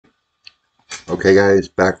Okay, guys,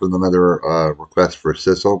 back with another request for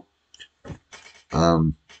Sissel.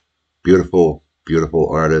 Um, beautiful, beautiful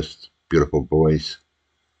artist, beautiful voice,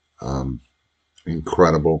 um,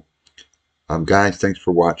 incredible. Guys, thanks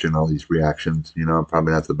for watching all these reactions. You know, I'm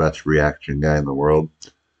probably not the best reaction guy in the world,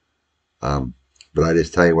 um, but I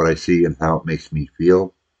just tell you what I see and how it makes me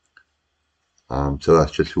feel. So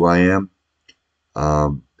that's just who I am.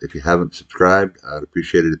 If you haven't subscribed, I'd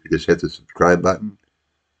appreciate it if you just hit the subscribe button.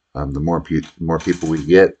 The more people we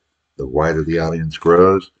get, the wider the audience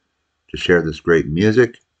grows to share this great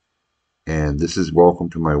music. And this is Welcome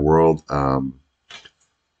to My World.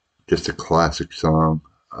 Just a classic song.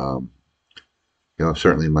 Um,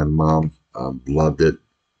 certainly my mom loved it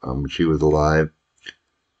when she was alive,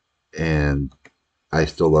 and I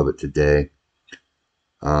still love it today.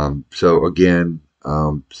 So again,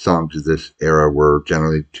 songs of this era were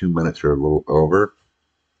generally 2 minutes or a little over.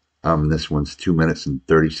 This one's 2 minutes and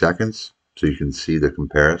 30 seconds, so you can see the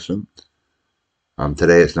comparison.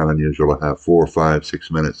 Today it's not unusual to have 4, 5,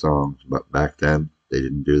 6 minute songs, but back then they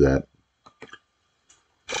didn't do that.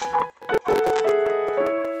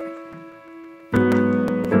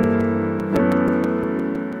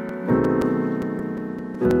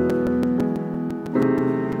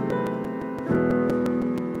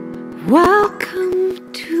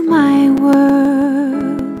 Welcome to my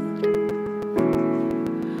world.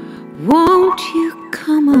 Won't you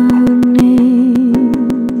come on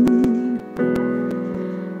in?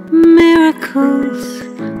 Miracles,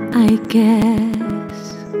 I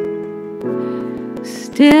guess,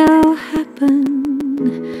 still happen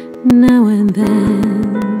now and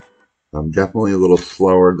then. Definitely a little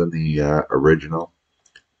slower than the original,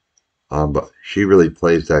 but she really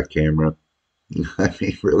plays that camera. I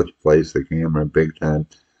mean, really plays the camera big time.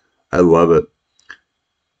 I love it.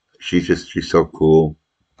 She's so cool.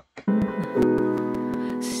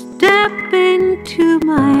 Step into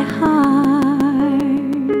my heart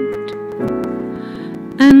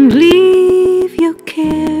and leave your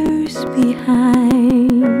cares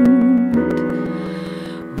behind.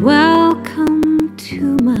 Welcome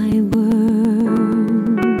to my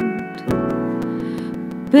world,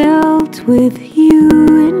 built with you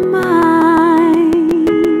in mind.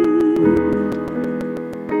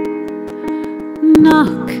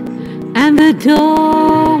 Knock and the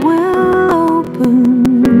door will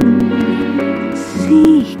open.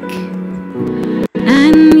 Seek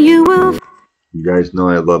and you will You guys know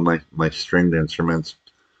I love my stringed instruments.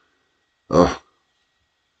 Oh,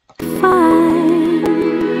 find.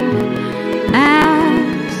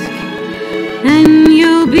 Ask and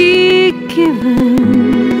you'll be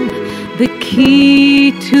given the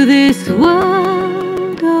key to this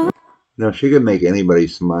world. she can make anybody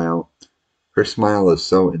smile. Her smile is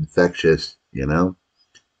so infectious, you know?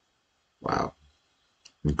 Wow.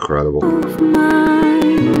 Incredible. Of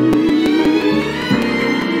mine.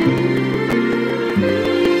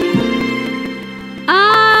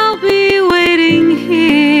 I'll be waiting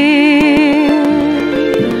here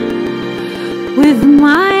with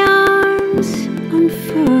my arms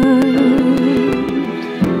unfurled,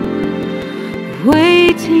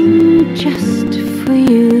 waiting just for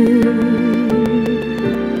you.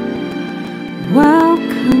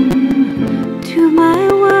 Welcome to my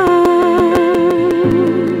world,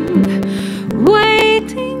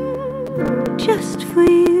 waiting just for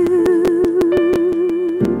you.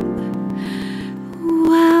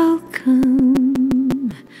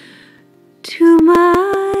 Welcome to my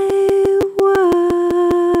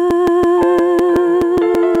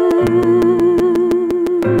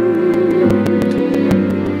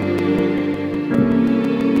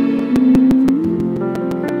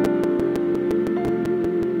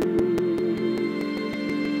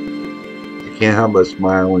Can't help but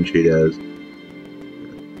smile when she does.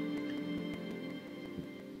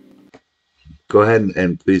 Go ahead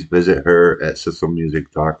and please visit her at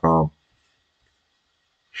sisselmusic.com.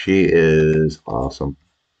 She is awesome.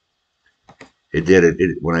 It did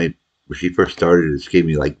it when she first started. It just gave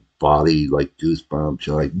me like body like goosebumps.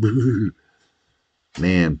 You're like,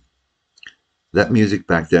 man, that music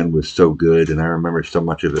back then was so good, and I remember so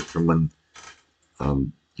much of it from when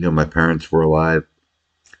my parents were alive.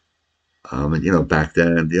 And back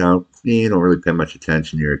then, you don't really pay much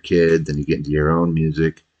attention. You're a kid, then you get into your own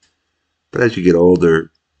music. But as you get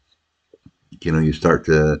older, you start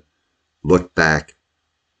to look back,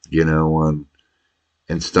 on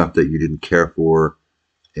and stuff that you didn't care for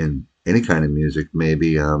in any kind of music.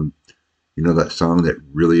 Maybe that song that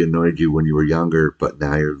really annoyed you when you were younger, but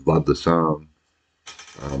now you love the song.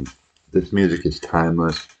 This music is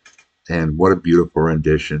timeless, and what a beautiful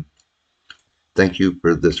rendition. Thank you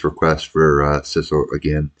for this request for Sissel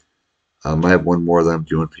again. I have one more that I'm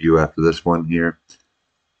doing for you after this one here.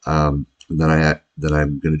 And then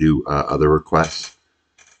I'm going to do other requests.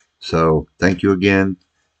 So thank you again.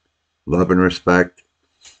 Love and respect.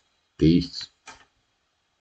 Peace.